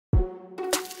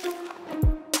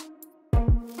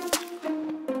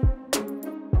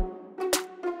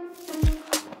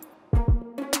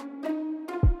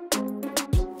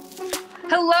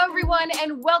everyone,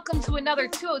 and welcome to another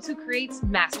 202 Creates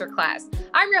Masterclass.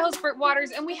 I'm your host, Britt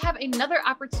Waters, and we have another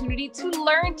opportunity to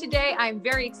learn today. I'm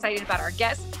very excited about our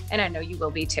guests, and I know you will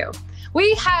be too.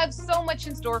 We have so much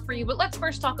in store for you, but let's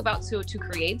first talk about 202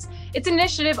 Creates. It's an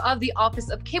initiative of the Office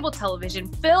of Cable Television,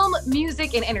 Film,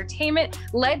 Music, and Entertainment,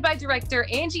 led by director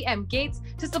Angie M. Gates,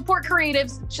 to support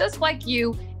creatives just like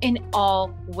you in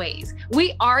all ways.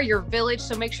 We are your village,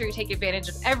 so make sure you take advantage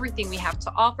of everything we have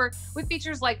to offer with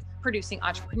features like producing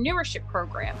entrepreneurship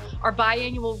program, our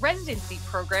biannual residency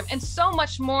program, and so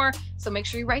much more. So make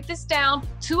sure you write this down.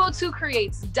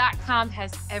 202creates.com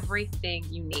has everything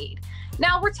you need.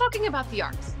 Now we're talking about the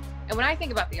arts. And when I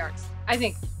think about the arts, I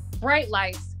think bright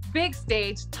lights, big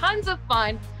stage, tons of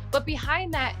fun. But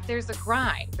behind that, there's a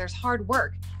grind, there's hard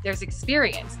work, there's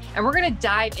experience. And we're gonna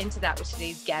dive into that with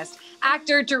today's guest,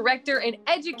 actor, director, and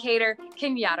educator,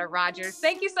 KenYatta Rogers.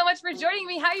 Thank you so much for joining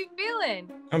me. How you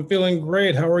feeling? I'm feeling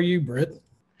great. How are you, Britt?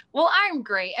 Well, I'm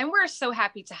great, and we're so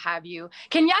happy to have you.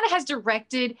 KenYatta has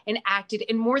directed and acted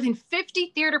in more than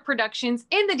 50 theater productions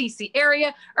in the DC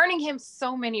area, earning him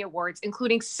so many awards,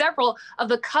 including several of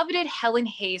the coveted Helen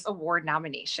Hayes Award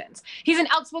nominations. He's an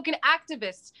outspoken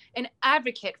activist and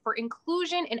advocate for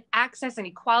inclusion and access and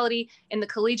equality in the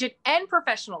collegiate and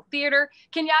professional theater.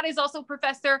 KenYatta is also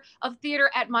professor of theater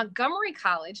at Montgomery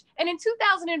College, and in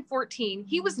 2014,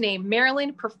 he was named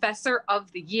Maryland Professor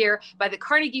of the Year by the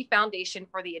Carnegie Foundation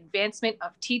for the Advancement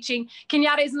of Teaching.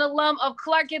 KenYatta is an alum of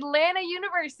Clark Atlanta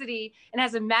University and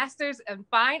has a master's in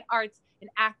fine arts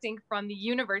and acting from the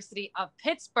University of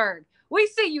Pittsburgh. We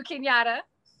see you, KenYatta.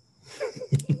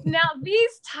 Now,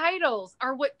 these titles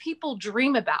are what people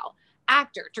dream about.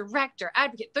 Actor, director,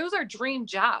 advocate, those are dream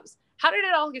jobs. How did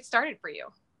it all get started for you?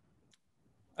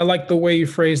 I like the way you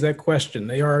phrase that question.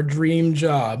 They are dream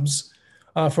jobs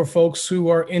for folks who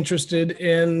are interested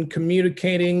in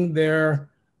communicating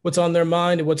what's on their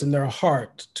mind and what's in their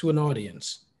heart to an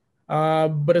audience.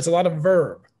 But it's a lot of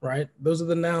verb, right? Those are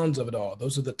the nouns of it all.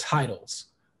 Those are the titles.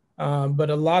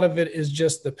 But a lot of it is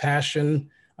just the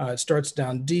passion. It starts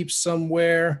down deep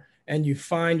somewhere, and you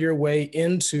find your way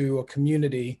into a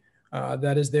community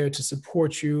that is there to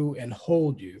support you and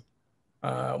hold you.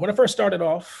 When I first started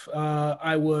off,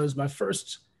 my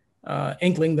first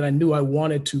inkling that I knew I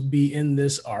wanted to be in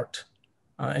this art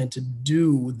and to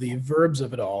do the verbs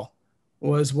of it all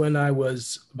was when I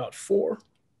was about 4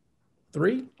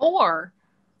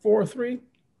 or 3.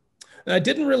 And I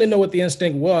didn't really know what the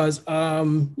instinct was.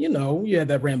 You had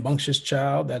that rambunctious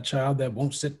child that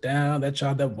won't sit down, that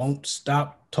child that won't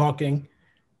stop talking.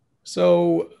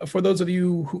 So for those of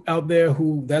you out there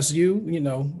that's you,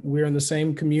 we're in the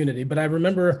same community. But I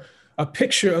remember a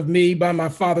picture of me by my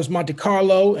father's Monte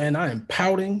Carlo, and I am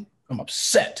pouting, I'm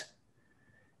upset.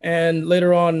 And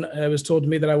later on, it was told to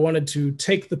me that I wanted to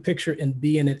take the picture and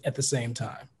be in it at the same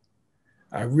time.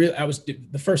 I was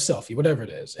the first selfie, whatever it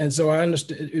is. And so I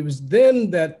understood it was then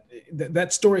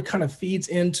that story kind of feeds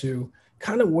into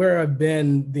kind of where I've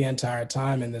been the entire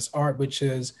time in this art, which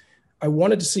is I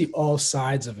wanted to see all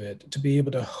sides of it, to be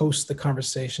able to host the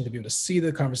conversation, to be able to see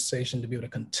the conversation, to be able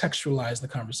to contextualize the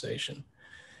conversation.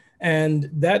 And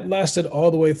that lasted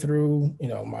all the way through,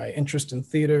 my interest in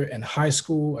theater and high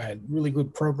school. I had really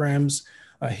good programs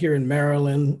here in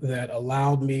Maryland that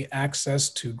allowed me access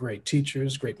to great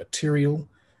teachers, great material.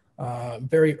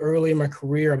 Very early in my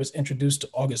career, I was introduced to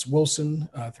August Wilson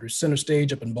through Center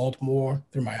Stage up in Baltimore,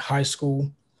 through my high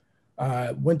school.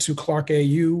 Went to Clark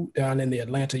AU down in the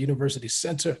Atlanta University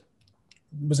Center.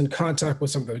 Was in contact with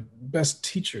some of the best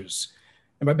teachers.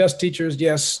 And by best teachers,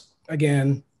 yes,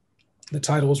 again, the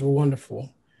titles were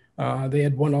wonderful. They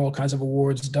had won all kinds of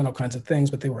awards, done all kinds of things,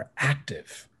 but they were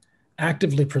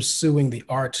actively pursuing the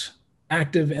art,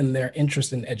 active in their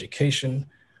interest in education,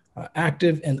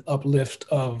 active in uplift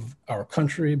of our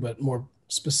country, but more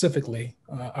specifically,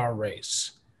 our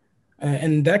race.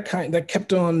 And that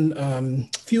kept on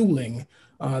fueling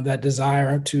that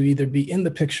desire to either be in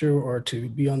the picture or to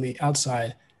be on the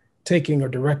outside, taking or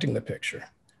directing the picture.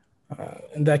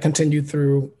 And that continued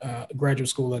through graduate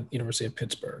school at University of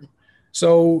Pittsburgh.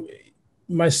 So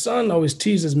my son always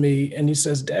teases me and he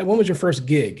says, "Dad, when was your first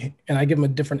gig?" And I give him a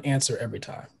different answer every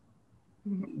time.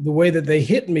 Mm-hmm. The way that they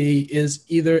hit me is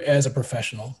either as a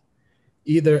professional,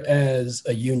 either as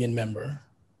a union member.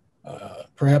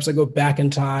 Perhaps I go back in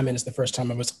time and it's the first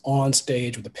time I was on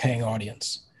stage with a paying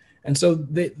audience. And so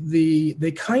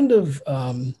they kind of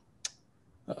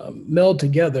meld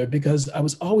together because I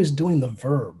was always doing the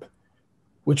verb,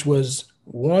 which was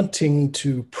wanting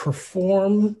to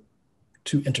perform,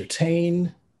 to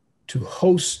entertain, to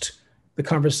host the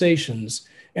conversations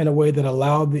in a way that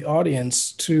allowed the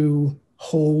audience to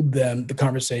hold the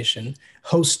conversation,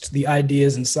 host the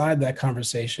ideas inside that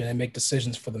conversation, and make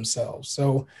decisions for themselves.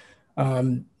 So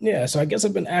so I guess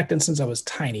I've been acting since I was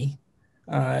tiny.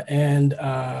 And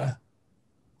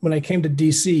when I came to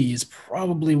DC is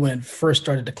probably when it first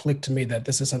started to click to me that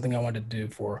this is something I wanted to do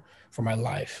for my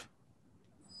life.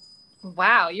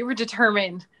 Wow, you were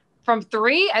determined from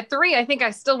 3. At 3, I think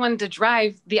I still wanted to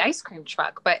drive the ice cream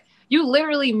truck, but you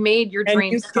literally made your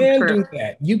dreams come true. You can do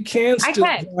that. You can still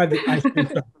drive the ice cream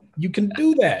truck. You can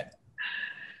do that.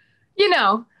 You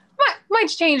know, my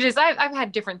changes. I've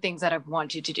had different things that I've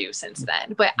wanted to do since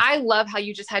then, but I love how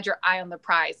you just had your eye on the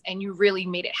prize and you really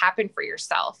made it happen for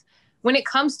yourself. When it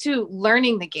comes to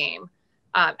learning the game,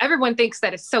 everyone thinks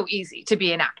that it's so easy to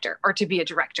be an actor or to be a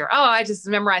director. Oh, I just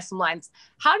memorized some lines.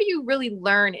 How do you really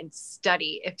learn and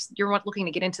study if you're looking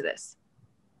to get into this?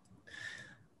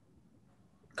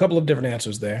 A couple of different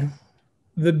answers there.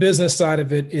 The business side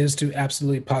of it is to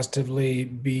absolutely positively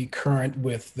be current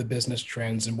with the business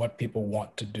trends and what people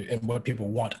want to do and what people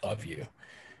want of you.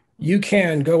 You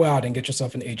can go out and get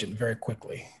yourself an agent very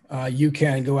quickly. You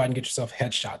can go out and get yourself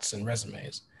headshots and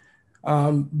resumes.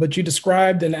 But you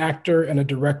described an actor and a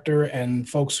director and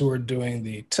folks who are doing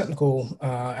the technical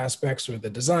aspects or the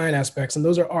design aspects, and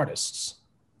those are artists.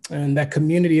 And that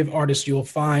community of artists you'll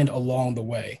find along the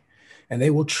way. And they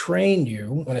will train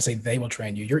you. When I say they will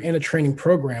train you, you're in a training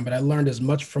program, but I learned as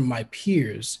much from my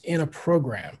peers in a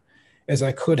program as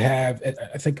I could have,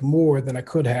 I think more than I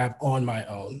could have on my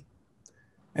own.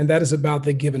 And that is about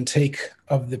the give and take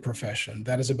of the profession.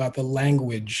 That is about the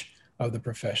language of the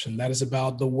profession. That is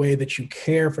about the way that you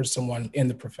care for someone in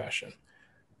the profession.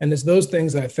 And it's those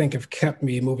things that I think have kept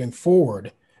me moving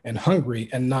forward and hungry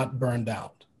and not burned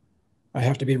out. I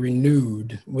have to be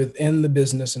renewed within the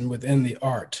business and within the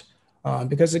art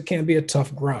because it can be a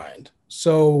tough grind.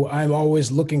 So I'm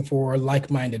always looking for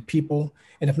like-minded people.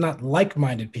 And if not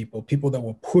like-minded people, people that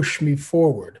will push me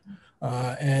forward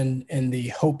and in the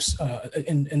hopes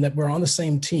and that we're on the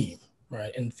same team,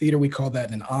 right? In theater, we call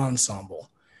that an ensemble.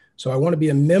 So I want to be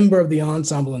a member of the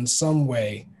ensemble in some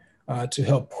way to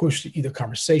help push either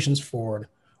conversations forward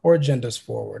or agendas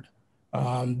forward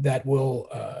that will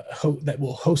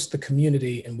host the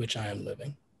community in which I am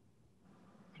living.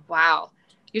 Wow.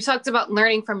 You talked about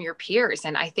learning from your peers,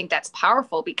 and I think that's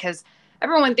powerful because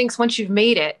everyone thinks once you've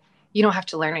made it, you don't have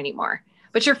to learn anymore,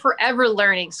 but you're forever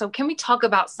learning. So can we talk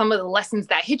about some of the lessons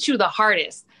that hit you the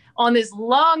hardest on this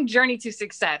long journey to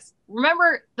success?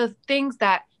 Remember the things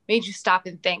that made you stop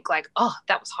and think like, oh,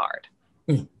 that was hard.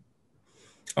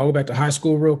 I'll go back to high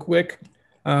school real quick.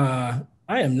 I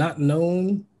am not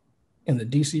known in the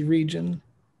DC region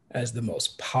as the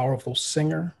most powerful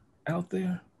singer out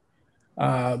there.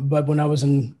 But when I was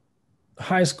in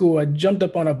high school, I jumped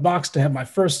up on a box to have my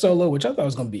first solo, which I thought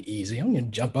was going to be easy. I'm going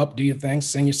to jump up, do your thing,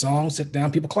 sing your song, sit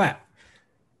down, people clap.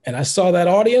 And I saw that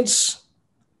audience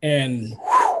and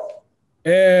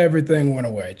everything went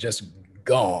away, just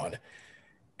gone.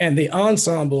 And the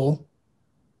ensemble,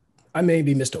 I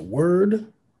maybe missed a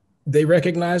word. They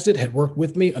recognized it, had worked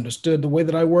with me, understood the way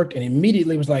that I worked, and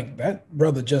immediately was like, that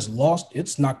brother just lost,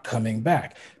 it's not coming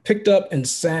back. Picked up and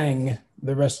sang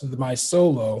the rest of my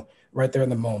solo right there in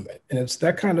the moment. And it's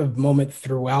that kind of moment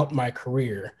throughout my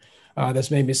career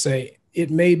that's made me say, it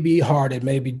may be hard, it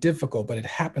may be difficult, but it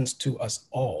happens to us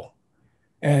all.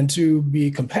 And to be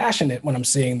compassionate when I'm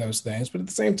seeing those things, but at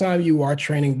the same time, you are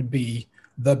training to be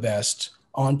the best,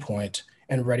 on point,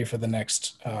 and ready for the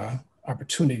next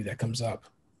opportunity that comes up.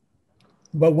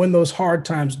 But when those hard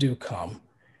times do come,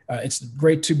 it's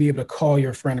great to be able to call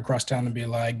your friend across town and be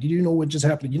like, do you know what just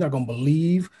happened? You're not going to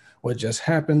believe what just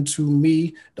happened to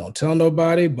me. Don't tell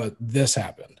nobody, but this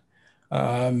happened.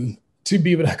 To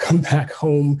be able to come back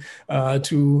home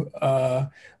to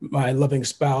my loving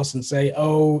spouse and say,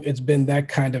 oh, it's been that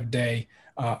kind of day.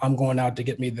 I'm going out to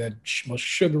get me the most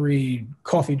sugary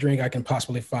coffee drink I can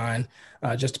possibly find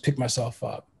just to pick myself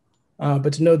up.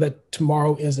 But to know that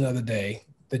tomorrow is another day,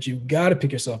 that you've got to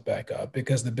pick yourself back up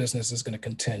because the business is going to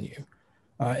continue.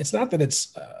 It's not that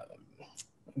it's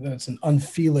an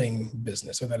unfeeling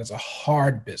business or that it's a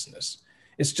hard business.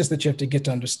 It's just that you have to get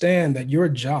to understand that your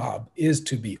job is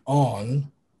to be on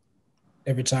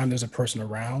every time there's a person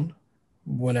around,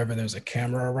 whenever there's a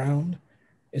camera around.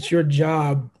 It's your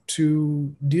job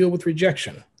to deal with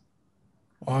rejection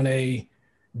on a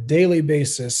daily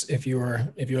basis if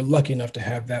you're lucky enough to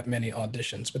have that many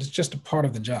auditions, but it's just a part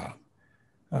of the job.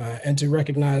 And to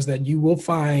recognize that you will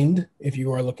find, if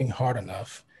you are looking hard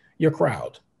enough, your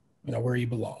crowd, where you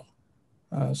belong.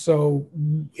 So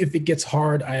if it gets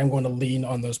hard, I am going to lean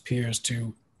on those peers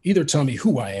to either tell me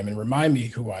who I am and remind me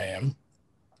who I am,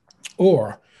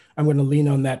 or I'm going to lean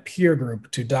on that peer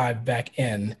group to dive back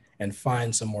in and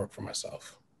find some work for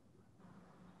myself.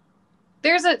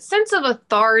 There's a sense of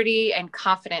authority and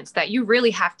confidence that you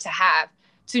really have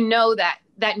to know that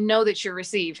no that you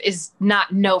receive is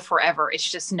not no forever.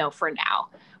 It's just no for now.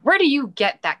 Where do you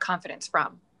get that confidence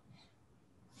from?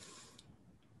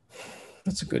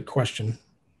 That's a good question.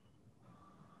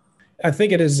 I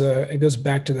think it goes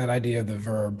back to that idea of the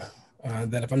verb,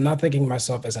 that if I'm not thinking of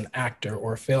myself as an actor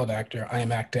or a failed actor, I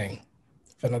am acting.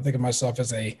 If I don't think of myself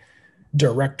as a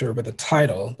director with a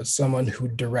title, but someone who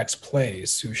directs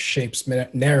plays, who shapes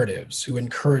narratives, who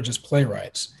encourages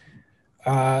playwrights,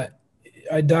 I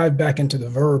dive back into the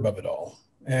verb of it all.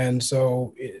 And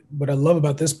so what I love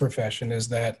about this profession is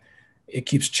that it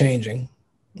keeps changing.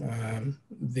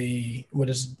 What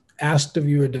is asked of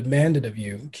you or demanded of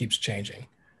you keeps changing.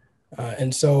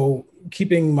 And so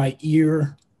keeping my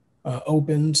ear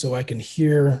open so I can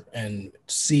hear and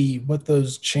see what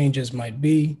those changes might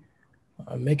be,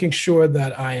 making sure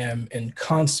that I am in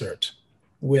concert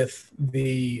with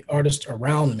the artist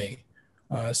around me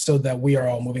so that we are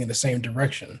all moving in the same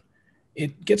direction.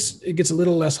 It gets a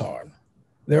little less hard.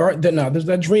 There's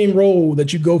that dream role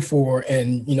that you go for,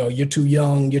 and you're too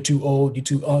young, you're too old, you're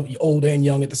too old and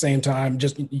young at the same time.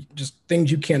 Just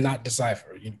things you cannot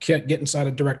decipher. You can't get inside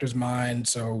a director's mind,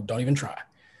 so don't even try.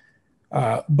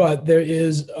 But there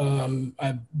is,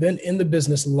 I've been in the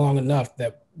business long enough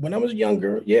that when I was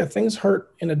younger, things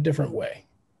hurt in a different way.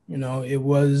 It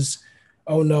was,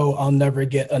 oh no, I'll never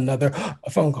get another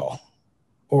phone call.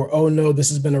 Or, oh no, this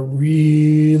has been a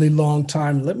really long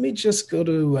time. Let me just go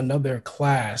to another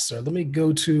class, or let me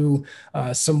go to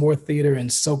some more theater and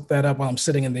soak that up while I'm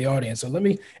sitting in the audience.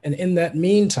 And in that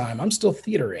meantime, I'm still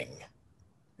theatering.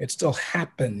 It's still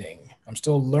happening. I'm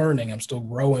still learning. I'm still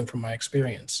growing from my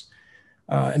experience.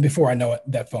 And before I know it,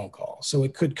 that phone call. So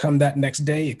it could come that next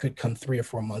day. It could come 3 or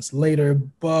 4 months later,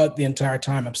 but the entire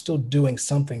time I'm still doing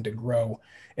something to grow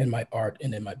in my art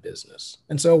and in my business.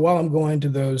 And so while I'm going to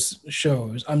those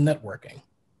shows, I'm networking,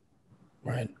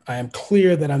 right? I am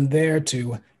clear that I'm there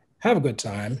to have a good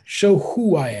time, show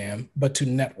who I am, but to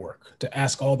network, to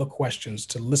ask all the questions,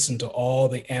 to listen to all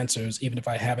the answers, even if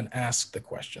I haven't asked the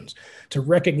questions, to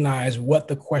recognize what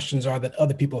the questions are that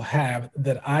other people have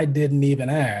that I didn't even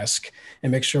ask,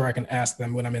 and make sure I can ask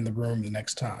them when I'm in the room the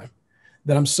next time,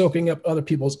 that I'm soaking up other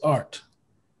people's art,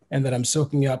 and that I'm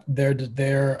soaking up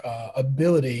their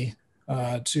ability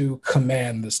to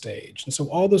command the stage. And so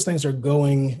all those things are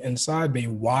going inside me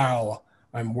while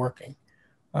I'm working.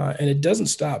 And it doesn't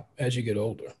stop as you get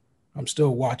older. I'm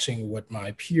still watching what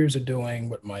my peers are doing,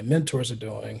 what my mentors are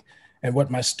doing, and what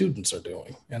my students are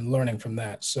doing, and learning from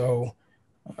that. So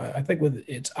I think with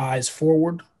its eyes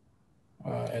forward,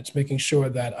 it's making sure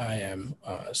that I am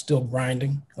still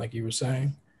grinding, like you were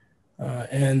saying,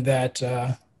 and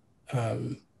that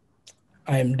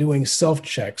I am doing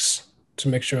self-checks to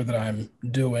make sure that I'm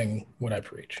doing what I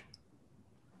preach.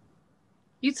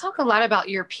 You talk a lot about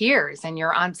your peers and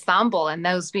your ensemble and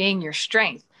those being your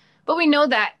strength, but we know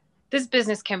that this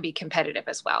business can be competitive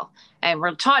as well. And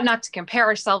we're taught not to compare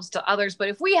ourselves to others, but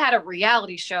if we had a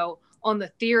reality show on the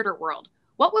theater world,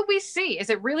 what would we see? Is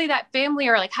it really that family,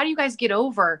 or how do you guys get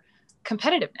over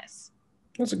competitiveness?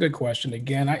 That's a good question.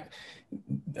 Again,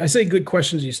 I say good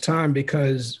questions each time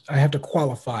because I have to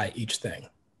qualify each thing.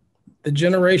 The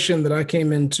generation that I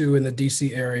came into in the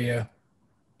DC area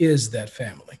is that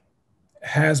family,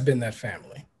 has been that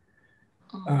family.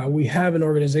 We have an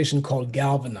organization called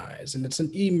Galvanize, and it's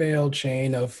an email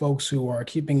chain of folks who are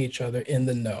keeping each other in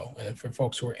the know. And for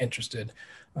folks who are interested,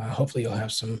 hopefully you'll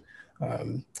have some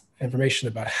information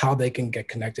about how they can get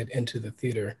connected into the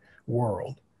theater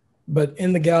world. But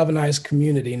in the galvanized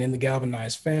community and in the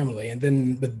galvanized family, and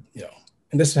then,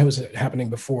 and this was happening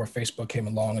before Facebook came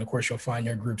along. And of course, you'll find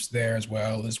your groups there as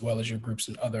well as your groups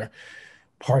in other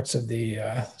parts of the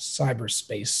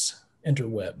cyberspace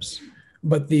interwebs.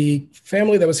 But the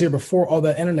family that was here before all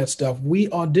that internet stuff, we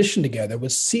auditioned together,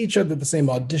 would see each other at the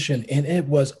same audition, and it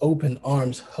was open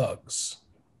arms hugs.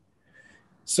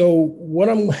 So what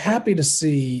I'm happy to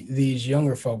see these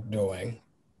younger folk doing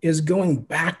is going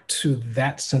back to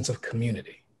that sense of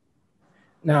community.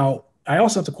 Now, I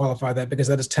also have to qualify that because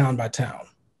that is town by town.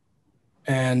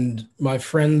 And my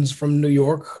friends from New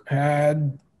York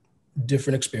had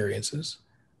different experiences.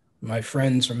 My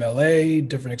friends from LA,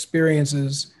 different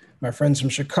experiences. My friends from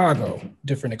Chicago,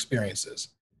 different experiences.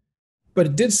 But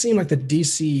it did seem like the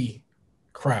DC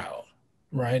crowd,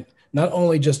 right? Not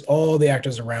only just all the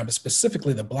actors around, but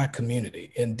specifically the Black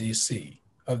community in DC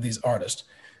of these artists.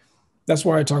 That's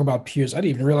why I talk about peers. I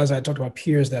didn't even realize I talked about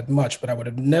peers that much, but I would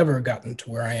have never gotten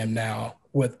to where I am now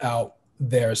without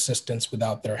their assistance,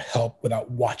 without their help, without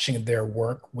watching their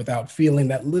work, without feeling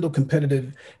that little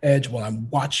competitive edge while I'm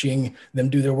watching them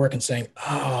do their work and saying,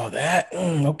 oh,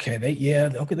 okay,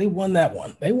 they won that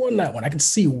one. They won that one. I can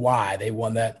see why they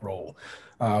won that role,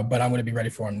 but I'm going to be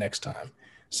ready for them next time.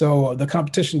 So the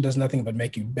competition does nothing but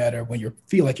make you better when you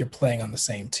feel like you're playing on the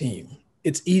same team.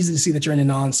 It's easy to see that you're in an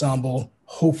ensemble,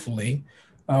 hopefully,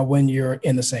 when you're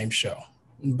in the same show.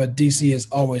 But DC has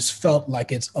always felt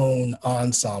like its own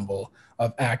ensemble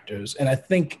of actors. And I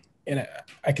think, and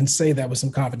I can say that with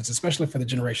some confidence, especially for the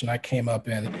generation I came up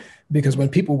in, because when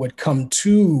people would come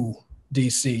to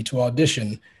DC to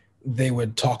audition, they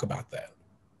would talk about that.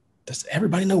 Does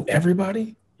everybody know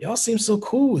everybody? Y'all seem so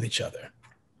cool with each other.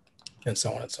 And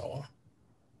so on and so on.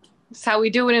 That's how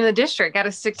we do it in the district. Got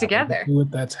to stick together.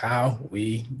 That's how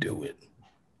we do it.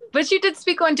 But you did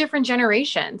speak on different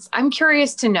generations. I'm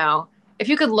curious to know if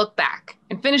you could look back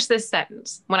and finish this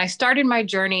sentence. When I started my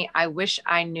journey, I wish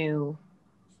I knew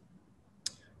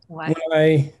what? When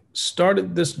I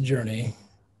started this journey,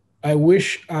 I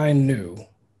wish I knew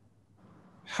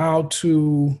how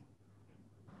to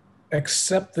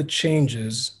accept the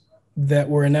changes that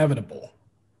were inevitable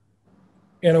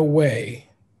in a way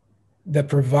that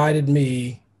provided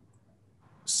me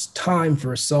time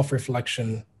for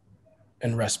self-reflection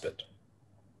and respite.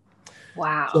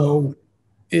 Wow. So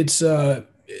it's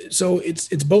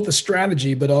both a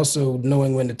strategy, but also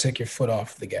knowing when to take your foot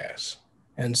off the gas.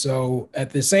 And so at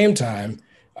the same time,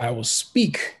 I will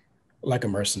speak like a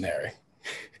mercenary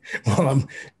while I'm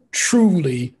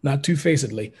truly, not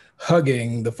two-facedly,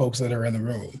 hugging the folks that are in the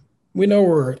room. We know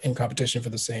we're in competition for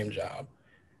the same job.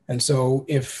 And so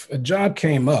if a job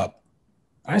came up,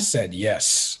 I said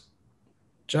yes.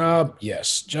 Job,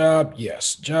 yes. Job,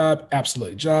 yes. Job,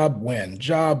 absolutely. Job, when.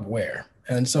 Job, where.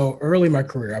 And so early in my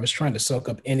career, I was trying to soak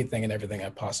up anything and everything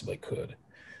I possibly could.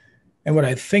 And what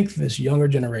I think this younger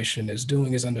generation is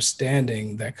doing is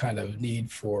understanding that kind of need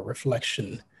for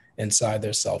reflection inside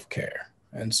their self-care.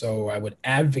 And so I would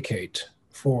advocate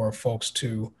for folks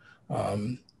to,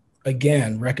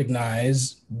 again,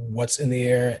 recognize what's in the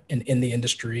air and in the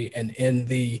industry and in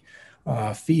the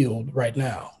field right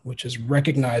now, which is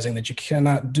recognizing that you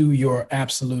cannot do your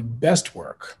absolute best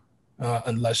work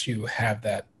unless you have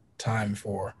that time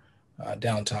for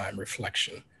downtime,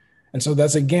 reflection. And so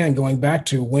that's, again, going back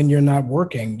to when you're not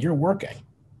working, you're working.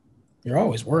 You're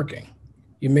always working.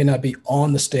 You may not be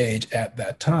on the stage at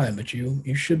that time, but you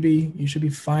should be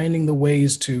finding the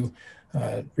ways to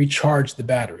recharge the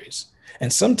batteries.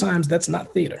 And sometimes that's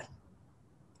not theater.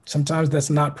 Sometimes that's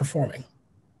not performing.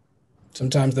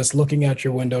 Sometimes that's looking out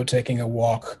your window, taking a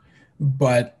walk.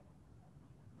 But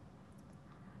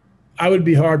I would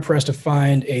be hard pressed to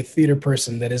find a theater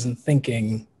person that isn't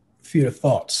thinking theater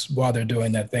thoughts while they're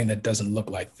doing that thing that doesn't look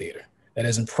like theater, that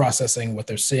isn't processing what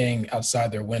they're seeing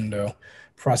outside their window,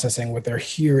 processing what they're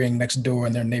hearing next door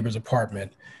in their neighbor's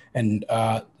apartment, and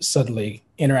suddenly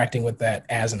interacting with that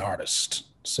as an artist.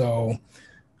 So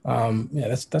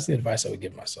that's the advice I would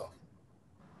give myself.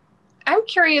 I'm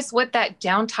curious what that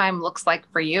downtime looks like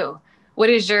for you. What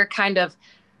is your kind of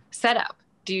setup?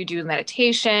 Do you do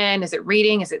meditation? Is it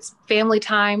reading? Is it family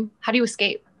time? How do you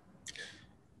escape?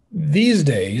 These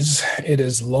days, it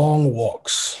is long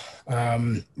walks.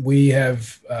 We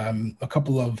have a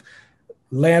couple of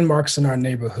landmarks in our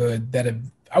neighborhood that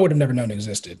I would have never known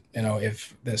existed,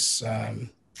 if this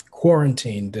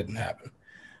quarantine didn't happen.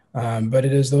 But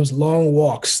it is those long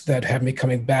walks that have me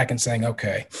coming back and saying,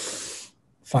 okay,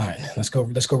 fine, let's go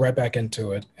right back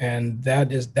into it. And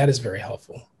that is very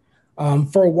helpful.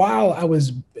 For a while, I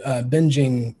was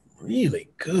binging really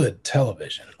good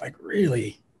television, like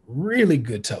really, really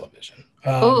good television.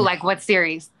 Like what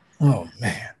series? Oh,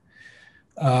 man.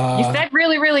 You said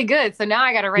really, really good. So now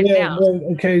I got to write it down. Well,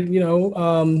 okay.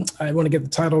 I want to get the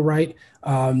title right.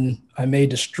 I May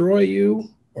Destroy You,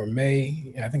 or I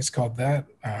think it's called that.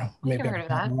 Maybe I've heard of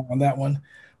that. On that one.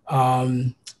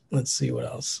 Let's see what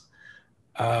else.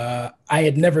 I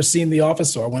had never seen The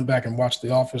Office, so I went back and watched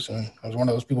The Office, and I was one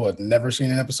of those people who had never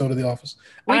seen an episode of The Office.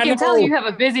 We can tell you have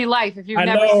a busy life if you've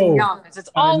never seen The Office. It's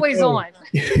always on.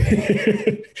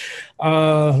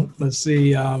 Let's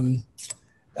see.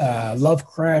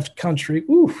 Lovecraft Country.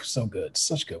 Ooh, so good.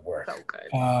 Such good work. So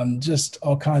good. Just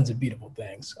all kinds of beautiful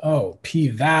things. Oh,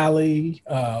 P-Valley.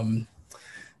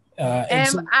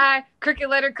 M-I, crooked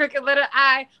letter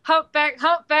I, humpback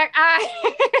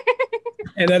I.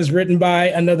 And that is written by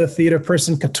another theater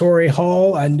person, Katori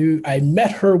Hall. I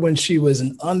met her when she was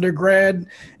an undergrad,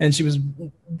 and she was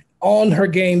on her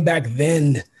game back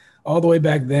then, all the way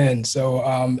back then.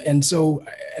 And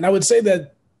I would say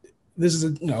that this is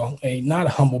a not a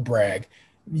humble brag.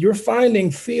 you're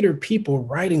finding theater people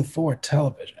writing for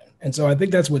television. And so I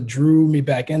think that's what drew me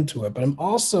back into it. But I'm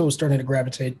also starting to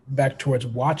gravitate back towards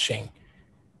watching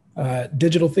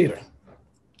digital theater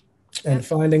and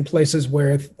finding places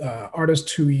where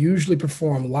artists who usually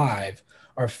perform live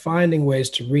are finding ways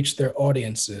to reach their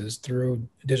audiences through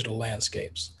digital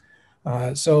landscapes.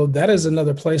 So that is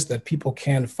another place that people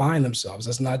can find themselves.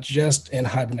 It's not just in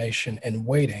hibernation and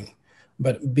waiting,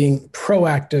 but being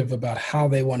proactive about how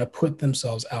they want to put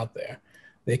themselves out there.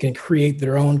 They can create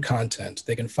their own content.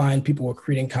 They can find people who are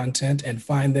creating content and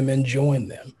find them and join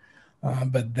them.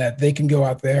 But that they can go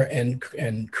out there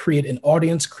and create an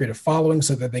audience, create a following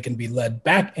so that they can be led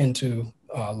back into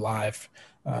live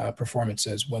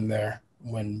performances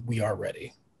when we are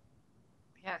ready.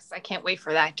 Yes, I can't wait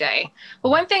for that day. But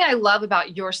one thing I love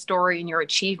about your story and your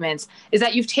achievements is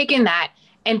that you've taken that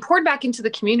and poured back into the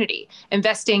community,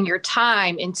 investing your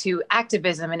time into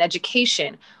activism and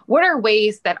education. What are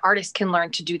ways that artists can learn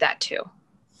to do that too?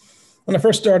 When I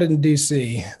first started in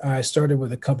DC, I started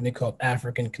with a company called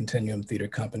African Continuum Theater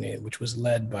Company, which was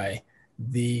led by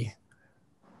the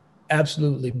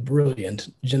absolutely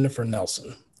brilliant Jennifer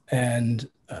Nelson. And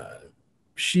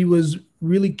she was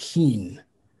really keen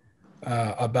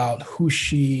about who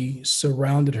she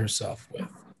surrounded herself with.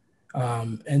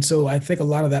 And so I think a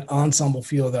lot of that ensemble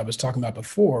feel that I was talking about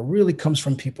before really comes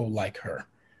from people like her,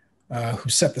 who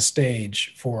set the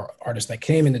stage for artists that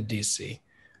came into DC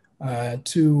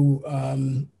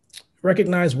to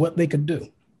recognize what they could do.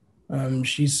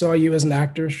 She saw you as an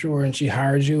actor, sure, and she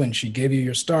hired you and she gave you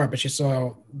your start, but she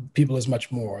saw people as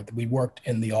much more. We worked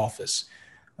in the office.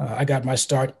 I got my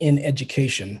start in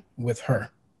education with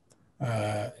her,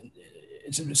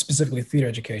 specifically theater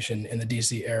education in the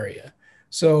DC area.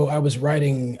 So I was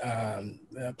writing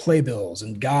playbills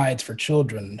and guides for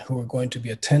children who were going to be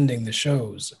attending the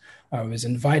shows. I was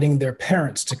inviting their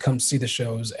parents to come see the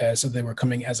shows so they were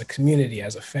coming as a community,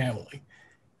 as a family.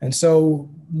 And so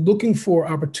looking for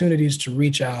opportunities to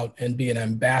reach out and be an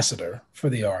ambassador for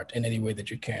the art in any way that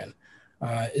you can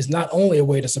is not only a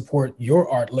way to support your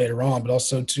art later on, but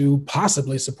also to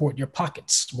possibly support your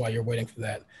pockets while you're waiting for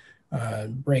that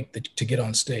break to get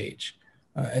on stage.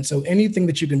 And so anything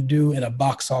that you can do in a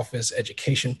box office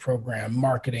education program,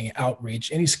 marketing,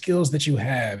 outreach, any skills that you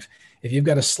have, if you've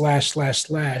got a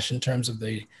slash in terms of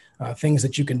the things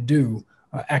that you can do,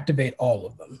 activate all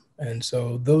of them. And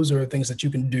so those are things that you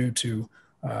can do to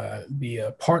be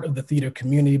a part of the theater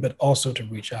community, but also to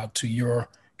reach out to your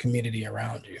community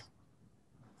around you.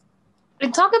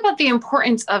 And talk about the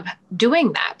importance of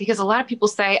doing that, because a lot of people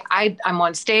say, I'm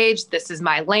on stage, this is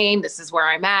my lane, this is where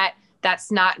I'm at.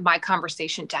 That's not my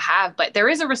conversation to have, but there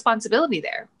is a responsibility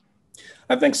there.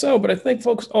 I think so, but I think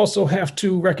folks also have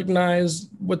to recognize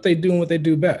what they do and what they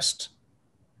do best.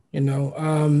 You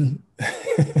know,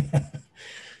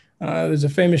 there's a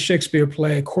famous Shakespeare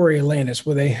play, Coriolanus,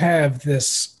 where they have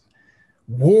this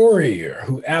warrior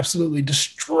who absolutely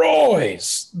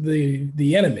destroys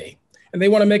the enemy, and they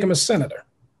want to make him a senator.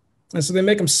 And so they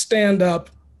make him stand up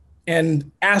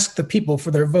and ask the people for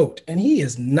their vote. And he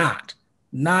is not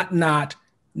that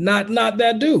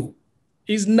dude.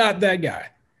 He's not that guy.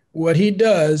 What he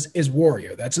does is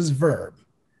warrior. That's his verb.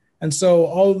 And so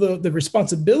all the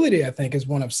responsibility, I think, is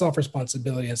one of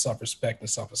self-responsibility and self-respect and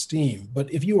self-esteem. But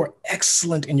if you are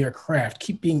excellent in your craft,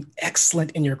 keep being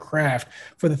excellent in your craft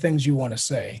for the things you want to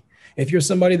say. If you're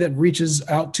somebody that reaches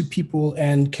out to people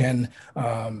and can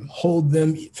hold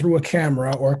them through a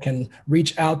camera or can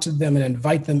reach out to them and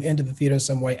invite them into the theater in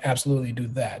some way, absolutely do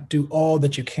that. Do all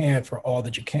that you can for all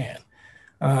that you can.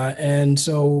 And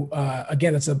so,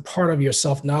 again, it's a part of your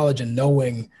self-knowledge and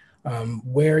knowing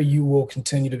where you will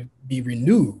continue to be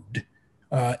renewed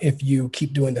if you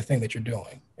keep doing the thing that you're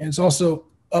doing. And it's also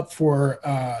up for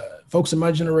folks in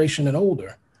my generation and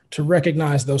older to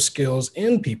recognize those skills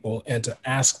in people and to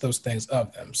ask those things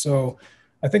of them. So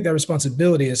I think that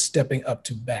responsibility is stepping up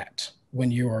to bat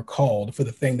when you are called for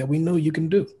the thing that we know you can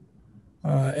do.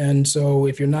 And so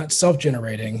if you're not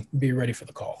self-generating, be ready for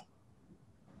the call.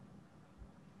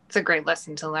 It's a great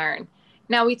lesson to learn.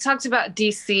 Now, we talked about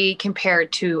DC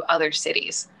compared to other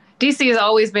cities. DC has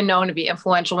always been known to be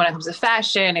influential when it comes to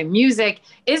fashion and music.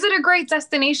 Is it a great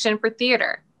destination for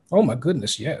theater? Oh my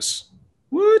goodness, yes.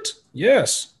 What?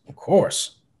 Yes, of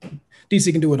course.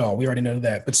 DC can do it all. We already know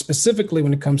that. But specifically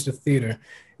when it comes to theater,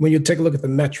 when you take a look at the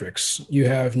metrics, you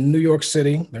have New York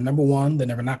City, they're number one. They're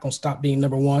never not going to stop being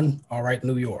number one. All right,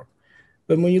 New York.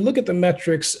 But when you look at the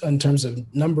metrics in terms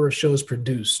of number of shows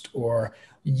produced or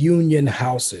union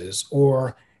houses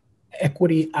or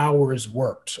equity hours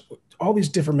worked, all these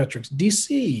different metrics,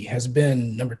 DC has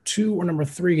been number 2 or number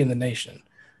 3 in the nation.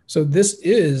 So this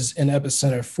is an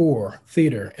epicenter for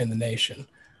theater in the nation.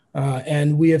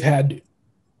 And we have had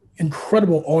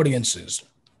incredible audiences.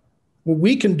 What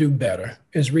we can do better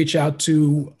is reach out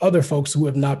to other folks who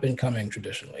have not been coming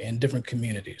traditionally in different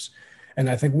communities. And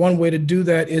I think one way to do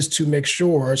that is to make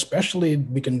sure, especially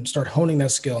we can start honing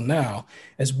that skill now,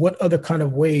 is what other kind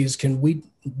of ways can we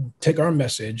take our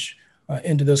message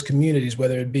into those communities,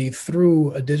 whether it be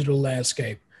through a digital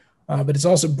landscape, but it's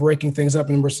also breaking things up.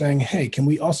 And we're saying, hey, can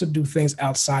we also do things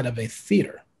outside of a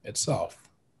theater itself,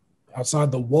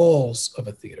 outside the walls of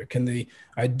a theater? Can the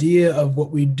idea of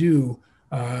what we do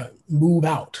move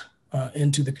out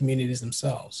into the communities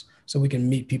themselves so we can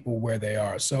meet people where they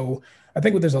are? So I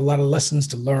think there's a lot of lessons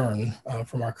to learn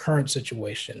from our current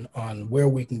situation on where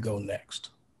we can go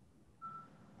next.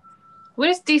 What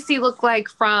does DC look like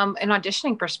from an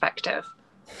auditioning perspective?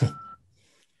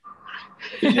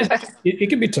 It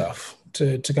can be tough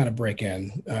to kind of break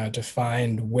in, to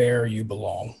find where you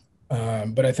belong.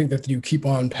 But I think that you keep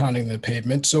on pounding the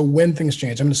pavement. So when things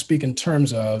change, I'm going to speak in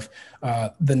terms of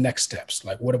the next steps,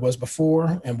 like what it was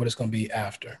before and what it's going to be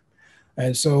after.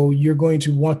 And so you're going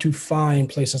to want to find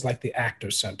places like the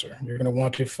Actors Center. You're going to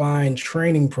want to find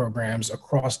training programs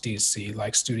across DC,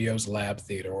 like Studios Lab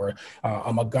Theater or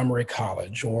a Montgomery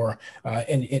College, or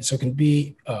and so it can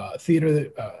be theater,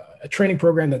 a training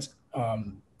program that's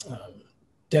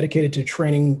dedicated to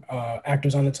training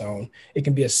actors on its own. It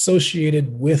can be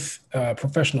associated with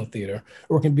professional theater,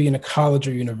 or it can be in a college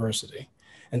or university.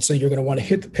 And so you're going to want to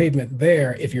hit the pavement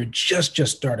there if you're just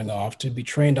starting off, to be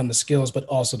trained on the skills, but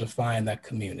also to find that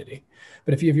community.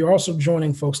 But if you're also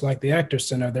joining folks like the Actors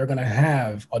Center, they're going to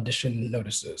have audition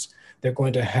notices. They're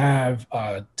going to have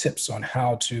tips on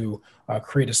how to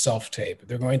create a self-tape.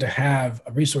 They're going to have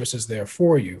resources there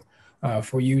for you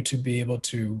to be able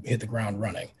to hit the ground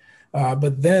running.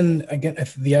 But then again,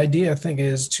 the idea, I think,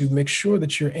 is to make sure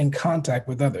that you're in contact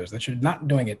with others, that you're not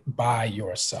doing it by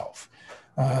yourself.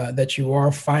 That you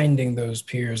are finding those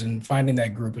peers and finding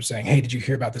that group of saying, hey, did you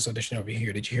hear about this audition over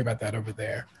here? Did you hear about that over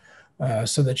there?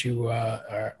 So that you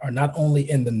are not only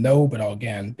in the know, but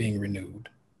again, being renewed.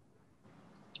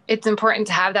 It's important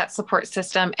to have that support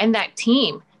system and that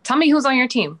team. Tell me who's on your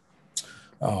team.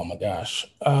 Oh my gosh.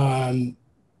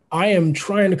 I am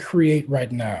trying to create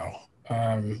right now.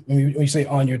 When you say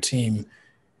on your team,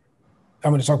 I'm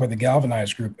going to talk about the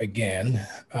Galvanized group again,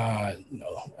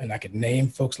 and I could name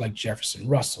folks like Jefferson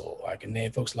Russell. I can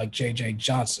name folks like J.J.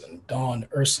 Johnson, Dawn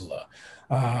Ursula.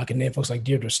 I can name folks like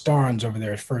Deirdre Starnes over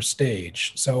there at First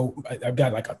Stage. So I've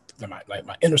got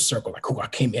my inner circle, like who I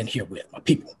came in here with, my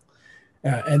people.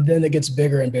 And then it gets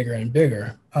bigger and bigger and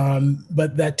bigger.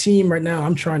 But that team right now,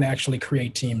 I'm trying to actually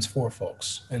create teams for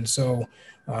folks. And so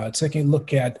taking a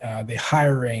look at the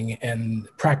hiring and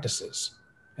practices.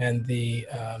 And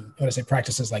when I say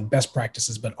practices, like best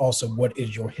practices, but also what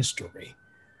is your history?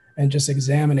 And just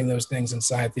examining those things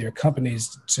inside theater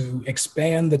companies to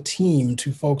expand the team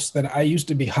to folks that I used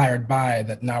to be hired by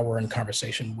that now we're in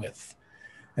conversation with.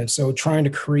 And so trying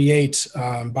to create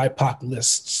BIPOC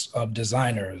lists of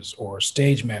designers or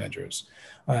stage managers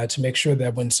to make sure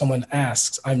that when someone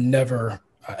asks, I'm never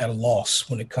at a loss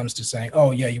when it comes to saying,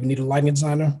 oh yeah, you need a lighting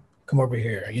designer? Come over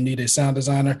here. You need a sound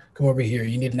designer? Come over here.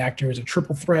 You need an actor who's a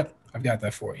triple threat? I've got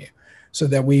that for you. So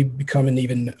that we become an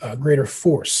even greater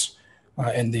force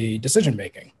in the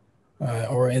decision-making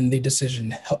or in the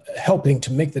decision, helping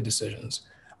to make the decisions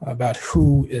about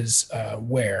who is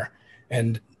where.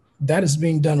 And that is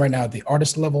being done right now at the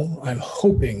artist level. I'm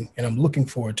hoping and I'm looking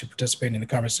forward to participating in the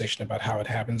conversation about how it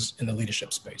happens in the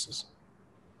leadership spaces.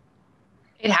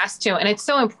 It has to, and it's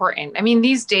so important. I mean,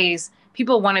 these days,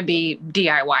 people want to be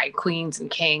DIY queens and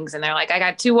kings, and they're like, I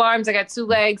got 2 arms, I got 2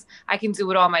 legs, I can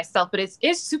do it all myself. But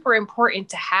it's super important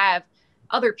to have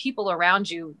other people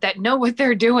around you that know what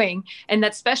they're doing and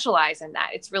that specialize in that.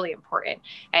 It's really important.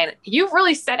 And you've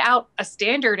really set out a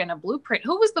standard and a blueprint.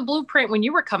 Who was the blueprint when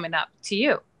you were coming up to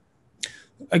you?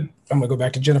 I'm going to go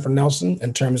back to Jennifer Nelson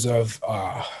in terms of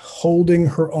holding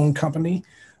her own company,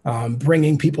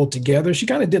 bringing people together. She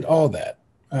kind of did all that.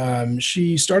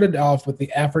 She started off with the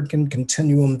African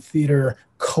Continuum Theater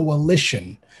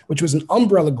Coalition, which was an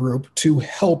umbrella group to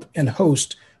help and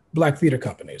host Black theater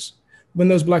companies. When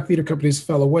those Black theater companies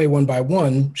fell away one by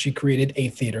one, she created a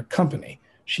theater company.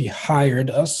 She hired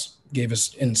us, gave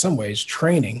us, in some ways,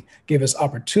 training, gave us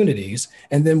opportunities,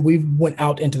 and then we went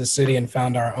out into the city and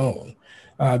found our own.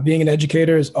 Being an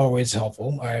educator is always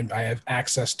helpful. I have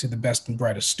access to the best and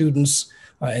brightest students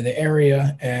in the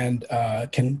area and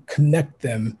can connect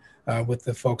them with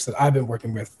the folks that I've been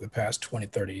working with for the past 20,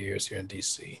 30 years here in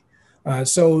DC.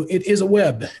 So it is a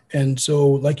web. And so,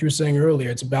 like you were saying earlier,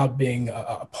 it's about being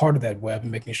a part of that web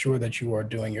and making sure that you are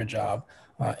doing your job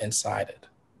inside it.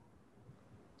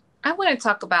 I want to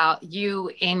talk about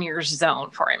you in your zone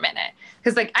for a minute.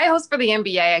 Because like I host for the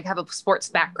NBA, I have a sports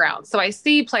background. So I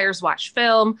see players watch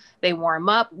film, they warm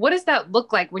up. What does that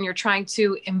look like when you're trying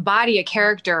to embody a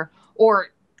character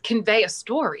or convey a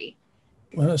story?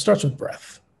 Well, it starts with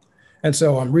breath. And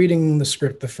so I'm reading the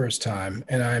script the first time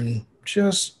and I'm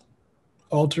just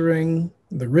altering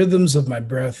the rhythms of my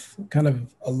breath, kind of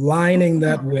aligning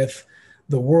that with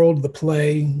the world of the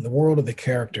play, the world of the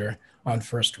character on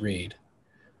first read.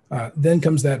 Then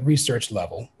comes that research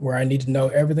level where I need to know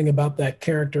everything about that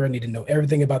character. I need to know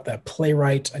everything about that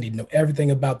playwright. I need to know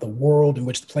everything about the world in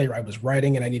which the playwright was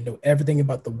writing. And I need to know everything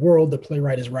about the world the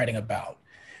playwright is writing about.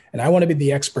 And I want to be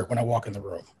the expert when I walk in the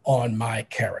room on my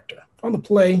character. On the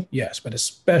play, yes, but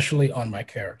especially on my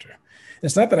character. And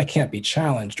it's not that I can't be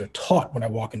challenged or taught when I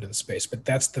walk into the space, but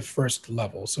that's the first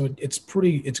level. So it's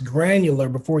granular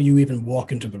before you even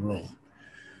walk into the room.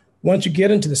 Once you get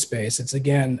into the space, it's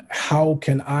again, how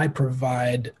can I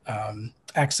provide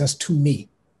access to me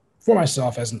for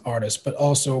myself as an artist, but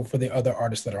also for the other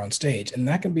artists that are on stage. And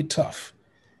that can be tough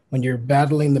when you're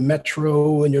battling the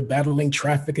metro and you're battling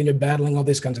traffic and you're battling all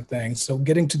these kinds of things. So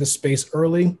getting to the space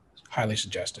early, highly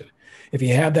suggested. If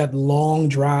you have that long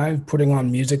drive, putting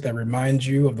on music that reminds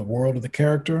you of the world of the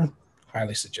character,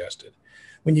 highly suggested.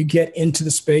 When you get into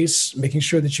the space, making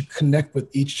sure that you connect with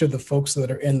each of the folks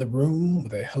that are in the room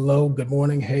with a hello, good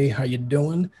morning, hey, how you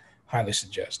doing? Highly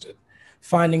suggested.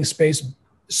 Finding space,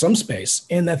 some space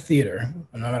in that theater,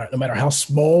 no matter how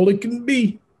small it can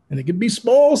be, and it can be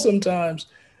small sometimes,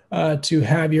 to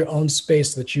have your own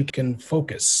space so that you can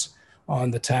focus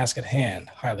on the task at hand,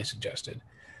 highly suggested.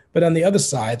 But on the other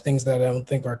side, things that I don't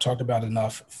think are talked about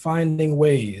enough, finding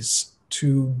ways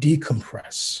to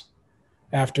decompress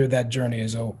after that journey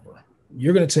is over.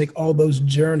 You're going to take all those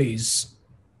journeys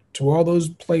to all those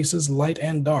places, light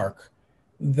and dark,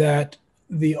 that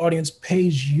the audience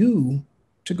pays you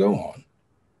to go on.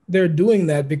 They're doing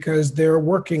that because they're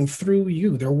working through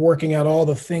you. They're working out all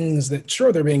the things that,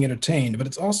 sure, they're being entertained, but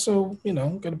it's also,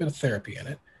 got a bit of therapy in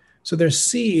it. So they're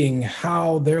seeing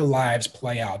how their lives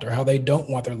play out, or how they don't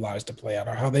want their lives to play out,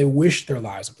 or how they wish their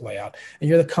lives to play out. And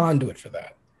you're the conduit for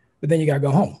that. But then you got to go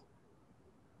home.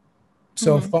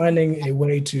 So finding a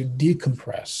way to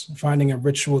decompress, finding a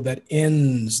ritual that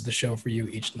ends the show for you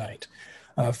each night,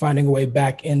 finding a way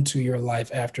back into your life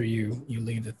after you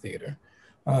leave the theater.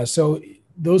 So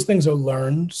those things are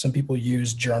learned. Some people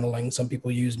use journaling, some people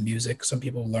use music, some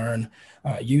people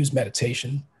use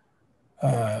meditation.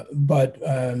 But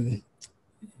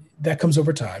that comes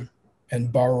over time,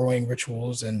 and borrowing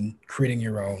rituals and creating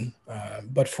your own.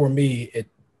 But for me, it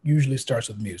usually starts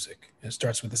with music. It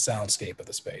starts with the soundscape of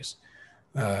the space.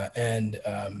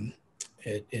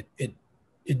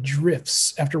 It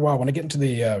drifts after a while. When I get into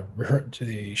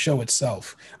the show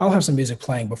itself, I'll have some music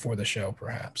playing before the show,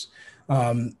 perhaps.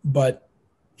 But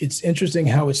it's interesting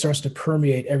how it starts to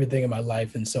permeate everything in my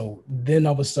life. And so then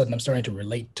all of a sudden I'm starting to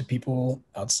relate to people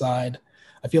outside.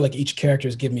 I feel like each character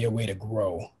has given me a way to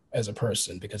grow as a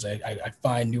person, because I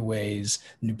find new ways,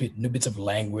 new bits of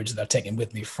language that I've taken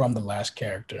with me from the last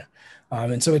character.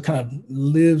 And so it kind of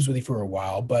lives with you for a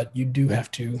while, but you do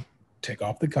have to take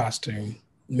off the costume,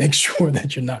 make sure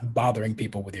that you're not bothering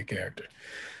people with your character.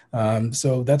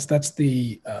 So that's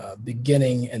the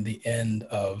beginning and the end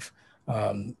of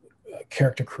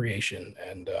character creation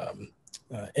and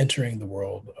entering the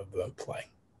world of the play.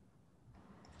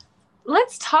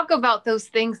 Let's talk about those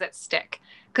things that stick.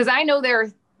 Because I know there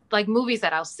are like movies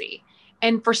that I'll see,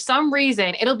 and for some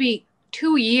reason, it'll be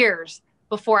 2 years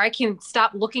before I can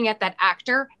stop looking at that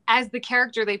actor as the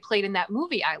character they played in that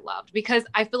movie I loved, because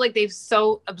I feel like they've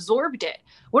so absorbed it.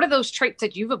 What are those traits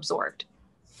that you've absorbed?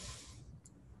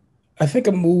 I think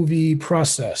a movie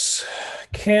process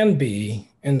can be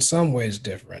in some ways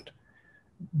different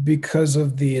because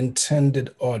of the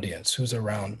intended audience who's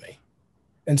around me.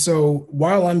 And so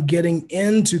while I'm getting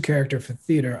into character for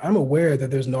theater, I'm aware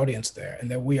that there's an audience there and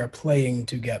that we are playing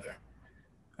together.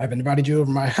 I've invited you over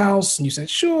to my house and you said,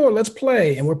 sure, let's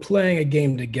play. And we're playing a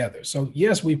game together. So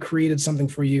yes, we've created something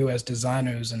for you as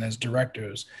designers and as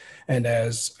directors and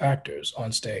as actors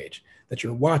on stage that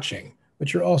you're watching,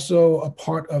 but you're also a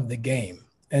part of the game.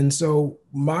 And so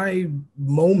my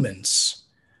moments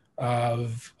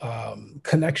of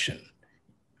connection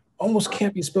almost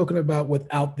can't be spoken about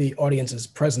without the audience's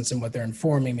presence and what they're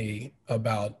informing me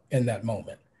about in that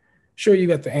moment. Sure, you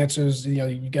got the answers,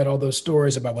 you got all those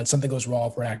stories about when something goes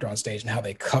wrong for an actor on stage and how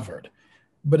they covered.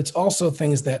 But it's also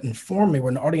things that inform me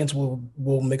when the audience will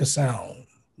make a sound,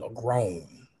 they'll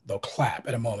groan, they'll clap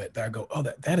at a moment that I go, oh,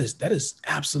 that is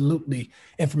absolutely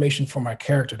information for my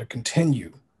character to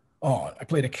continue on. I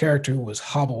played a character who was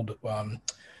hobbled,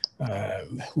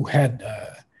 who had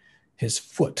his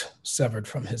foot severed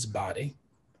from his body.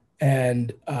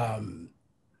 And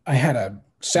I had a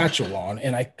satchel on,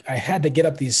 and I had to get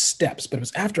up these steps, but it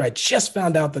was after I just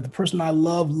found out that the person I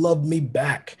loved me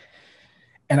back.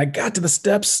 And I got to the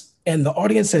steps, and the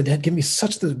audience had given me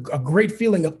such a great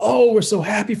feeling of, oh, we're so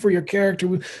happy for your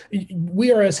character.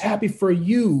 We are as happy for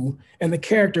you and the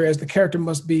character as the character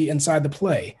must be inside the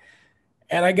play.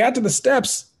 And I got to the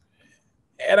steps,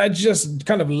 and I just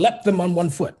kind of leapt them on one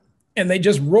foot. And they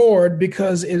just roared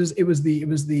because it was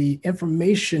the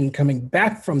information coming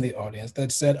back from the audience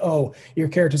that said, oh, your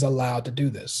character's allowed to do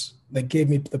this. They gave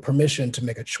me the permission to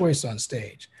make a choice on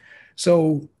stage.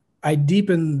 So I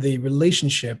deepened the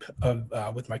relationship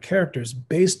with my characters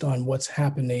based on what's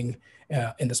happening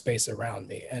in the space around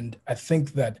me. And I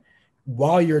think that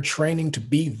while you're training to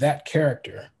be that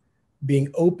character, being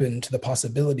open to the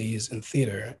possibilities in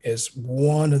theater is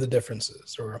one of the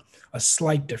differences, or a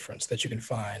slight difference that you can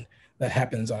find that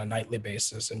happens on a nightly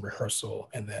basis in rehearsal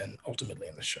and then ultimately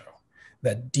in the show.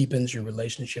 That deepens your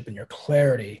relationship and your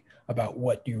clarity about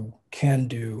what you can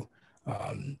do,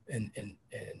 and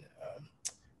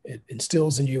it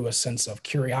instills in you a sense of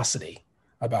curiosity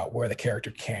about where the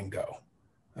character can go.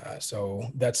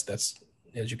 So that's,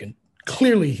 as you can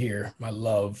clearly hear, my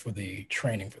love for the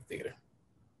training for theater.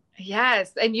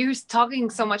 Yes. And you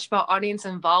talking so much about audience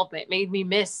involvement made me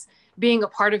miss being a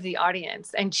part of the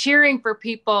audience and cheering for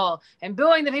people and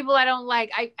booing the people I don't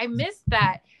like. I missed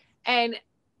that. And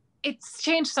it's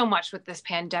changed so much with this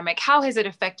pandemic. How has it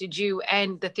affected you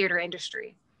and the theater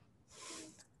industry?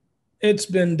 It's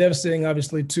been devastating,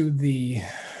 obviously, to the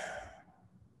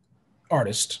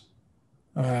artist,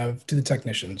 to the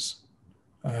technicians.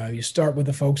 You start with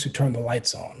the folks who turn the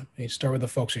lights on. You start with the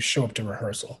folks who show up to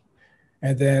rehearsal.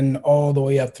 And then all the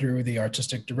way up through the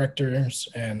artistic directors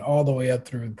and all the way up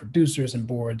through producers and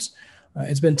boards.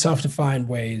 It's been tough to find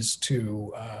ways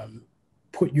to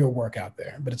put your work out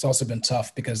there, but it's also been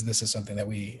tough because this is something that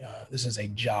this is a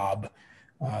job.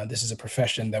 This is a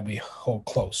profession that we hold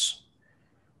close.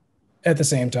 At the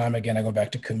same time, again, I go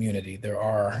back to community. There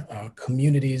are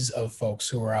communities of folks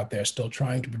who are out there still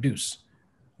trying to produce,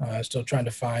 still trying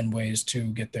to find ways to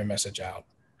get their message out.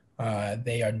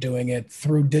 They are doing it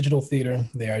through digital theater.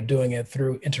 They are doing it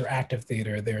through interactive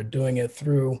theater. They are doing it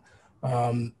through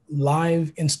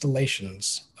live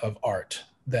installations of art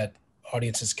that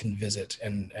audiences can visit.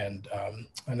 And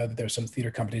I know that there's some theater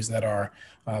companies that are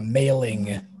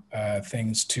mailing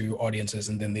things to audiences,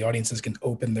 and then the audiences can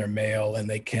open their mail and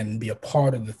they can be a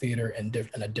part of the theater in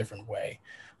a different way.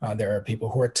 There are people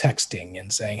who are texting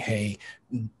and saying, hey,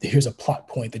 here's a plot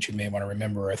point that you may want to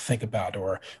remember or think about.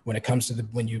 Or when it comes to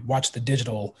when you watch the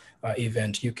digital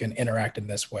event, you can interact in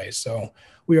this way. So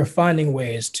we are finding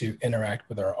ways to interact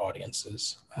with our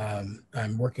audiences.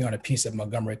 I'm working on a piece at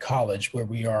Montgomery College where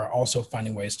we are also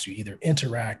finding ways to either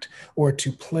interact or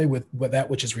to play with that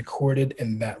which is recorded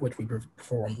and that which we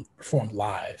perform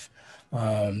live.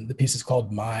 The piece is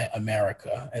called My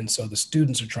America. And so the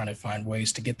students are trying to find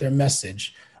ways to get their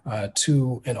message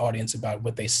to an audience about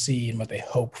what they see and what they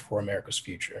hope for America's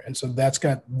future. And so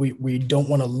we don't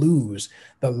want to lose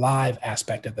the live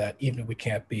aspect of that, even if we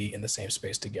can't be in the same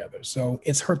space together. So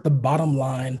it's hurt the bottom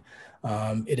line.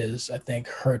 It is, I think,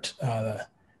 hurt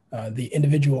the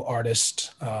individual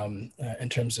artist in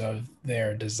terms of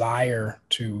their desire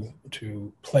to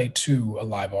play to a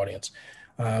live audience.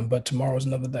 But tomorrow's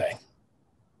another day.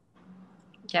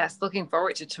 Yes, looking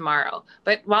forward to tomorrow.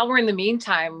 But while we're in the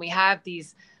meantime, we have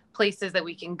these places that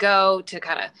we can go to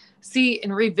kind of see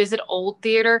and revisit old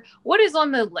theater. What is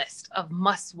on the list of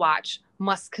must watch,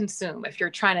 must consume if you're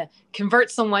trying to convert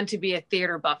someone to be a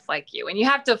theater buff like you? And you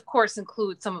have to, of course,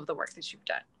 include some of the work that you've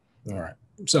done. All right.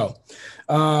 So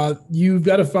you've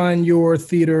got to find your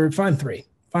theater, find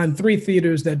three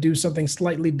theaters that do something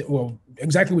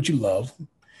exactly what you love.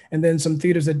 And then some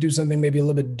theaters that do something maybe a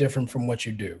little bit different from what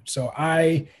you do. So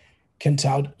I can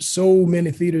tout so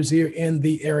many theaters here in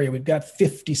the area. We've got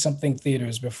 50 something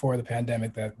theaters before the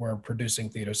pandemic that were producing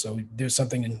theater. So there's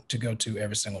something to go to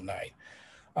every single night.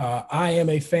 I am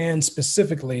a fan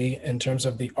specifically in terms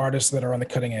of the artists that are on the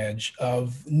cutting edge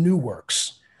of new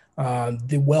works.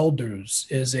 The Welders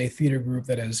is a theater group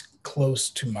that is close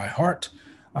to my heart.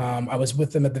 I was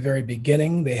with them at the very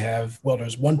beginning. They have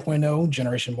Welders 1.0,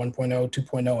 Generation 1.0,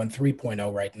 2.0, and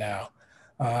 3.0 right now,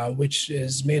 which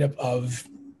is made up of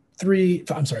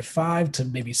 5 to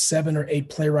maybe 7 or 8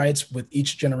 playwrights with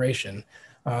each generation.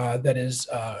 that is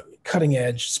cutting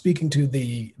edge, speaking to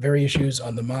the very issues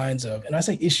on the minds of, and I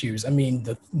say issues, I mean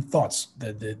the thoughts,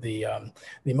 the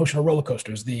emotional roller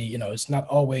coasters. It's not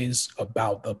always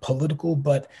about the political,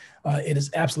 but it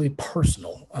is absolutely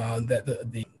personal. That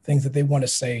the things that they want to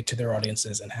say to their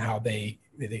audiences and how they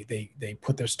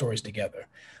put their stories together.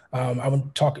 If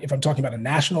I'm talking about a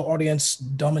national audience,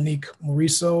 Dominique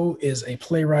Morisseau is a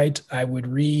playwright I would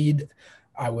read.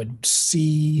 I would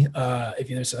see, if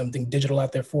there's something digital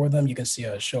out there for them, you can see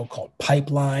a show called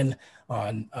Pipeline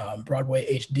on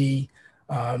Broadway HD.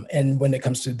 And when it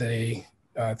comes to the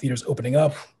theaters opening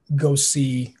up, go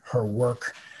see her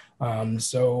work.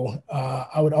 So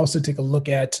I would also take a look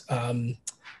at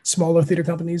smaller theater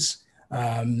companies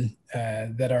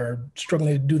that are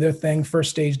struggling to do their thing.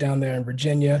 First Stage down there in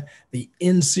Virginia. The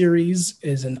In Series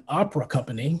is an opera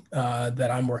company that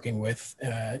I'm working with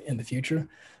in the future.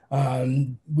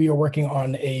 We are working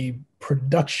on a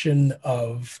production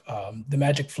of the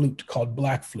Magic Flute called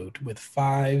Black Flute with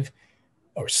 5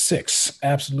 or 6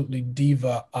 absolutely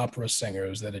diva opera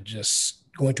singers that are just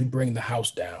going to bring the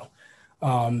house down.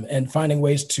 And finding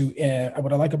ways to,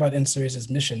 what I like about In-Series'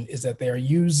 mission is that they're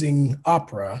using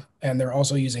opera and they're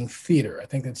also using theater. I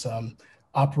think it's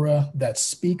opera that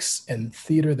speaks and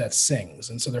theater that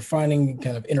sings. And so they're finding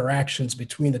kind of interactions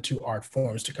between the two art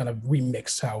forms to kind of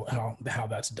remix how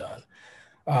that's done.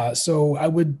 So I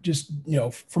would just,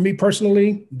 for me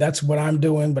personally, that's what I'm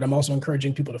doing, but I'm also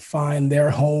encouraging people to find their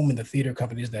home in the theater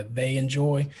companies that they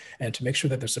enjoy and to make sure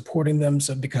that they're supporting them.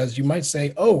 So because you might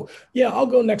say, oh, yeah, I'll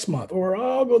go next month, or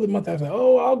I'll go the month after,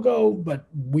 oh, I'll go. But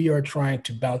we are trying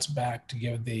to bounce back to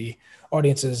give the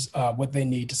audiences what they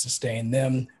need to sustain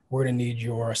them. We're going to need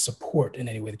your support in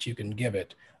any way that you can give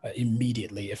it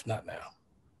immediately, if not now.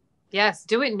 Yes,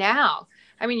 do it now.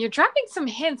 I mean, you're dropping some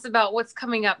hints about what's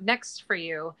coming up next for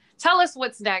you. Tell us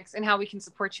what's next and how we can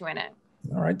support you in it.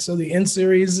 All right. So the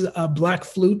In-Series Black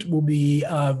Flute will be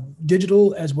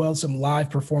digital as well as some live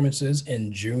performances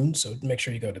in June. So make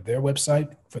sure you go to their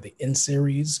website for the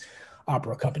In-Series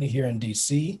Opera Company here in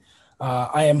DC.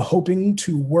 I am hoping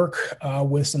to work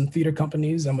with some theater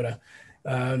companies. I'm going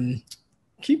to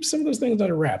keep some of those things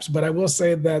under wraps, but I will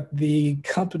say that the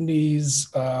companies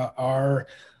are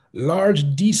large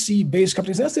DC-based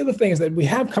companies. That's the other thing, is that we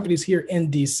have companies here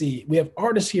in DC. We have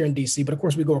artists here in DC, but of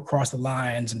course we go across the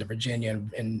lines into Virginia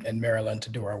and Maryland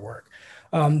to do our work.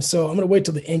 So I'm going to wait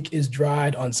till the ink is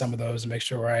dried on some of those and make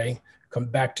sure I come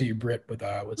back to you, Britt, with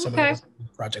some of those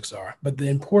projects are. But the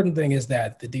important thing is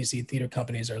that the DC theater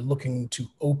companies are looking to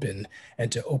open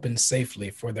and to open safely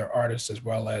for their artists as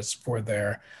well as for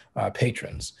their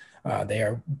patrons.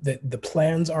 The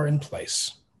plans are in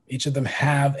place. Each of them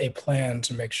have a plan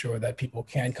to make sure that people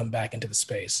can come back into the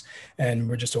space. And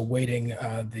we're just awaiting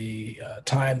the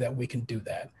time that we can do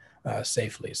that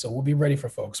safely. So we'll be ready for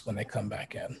folks when they come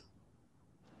back in.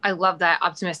 I love that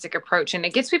optimistic approach, and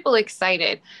it gets people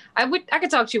excited. I could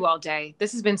talk to you all day.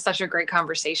 This has been such a great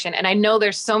conversation. And I know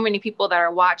there's so many people that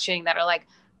are watching that are like,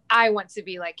 I want to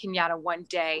be like KenYatta one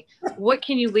day. What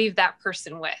can you leave that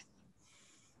person with?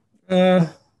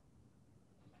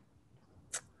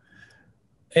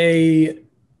 A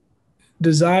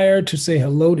desire to say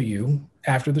hello to you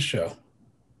after the show,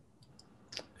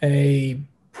 a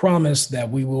promise that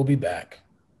we will be back,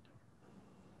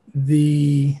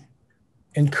 the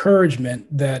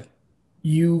encouragement that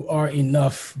you are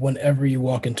enough whenever you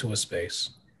walk into a space,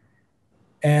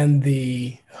 and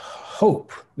the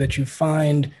hope that you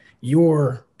find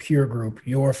your peer group,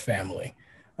 your family,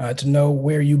 to know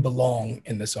where you belong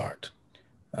in this art.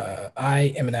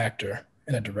 I am an actor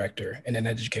and a director and an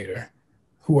educator.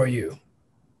 Who are you?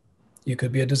 You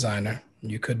could be a designer.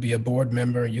 You could be a board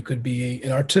member. You could be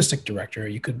an artistic director.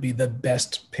 You could be the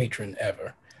best patron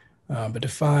ever. But to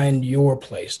find your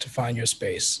place, to find your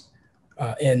space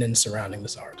in and surrounding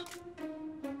this art.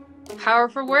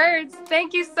 Powerful words.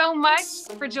 Thank you so much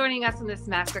for joining us in this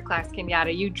masterclass,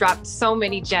 KenYatta. You dropped so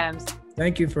many gems.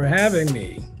 Thank you for having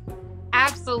me.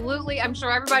 Absolutely. I'm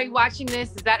sure everybody watching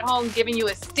this is at home giving you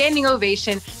a standing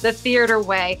ovation the theater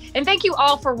way. And thank you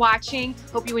all for watching.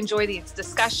 Hope you enjoy this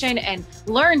discussion and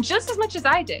learn just as much as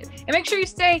I did. And make sure you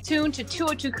stay tuned to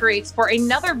 202 Creates for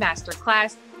another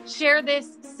masterclass. Share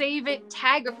this, save it,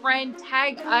 tag a friend,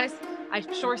 tag us.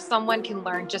 I'm sure someone can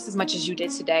learn just as much as you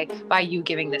did today by you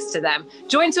giving this to them.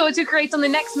 Join 202 Creates on the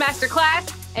next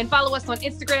masterclass and follow us on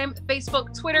Instagram,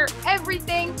 Facebook, Twitter,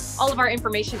 everything. All of our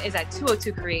information is at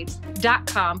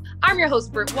 202creates.com. I'm your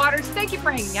host, Britt Waters. Thank you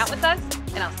for hanging out with us,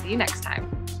 and I'll see you next time.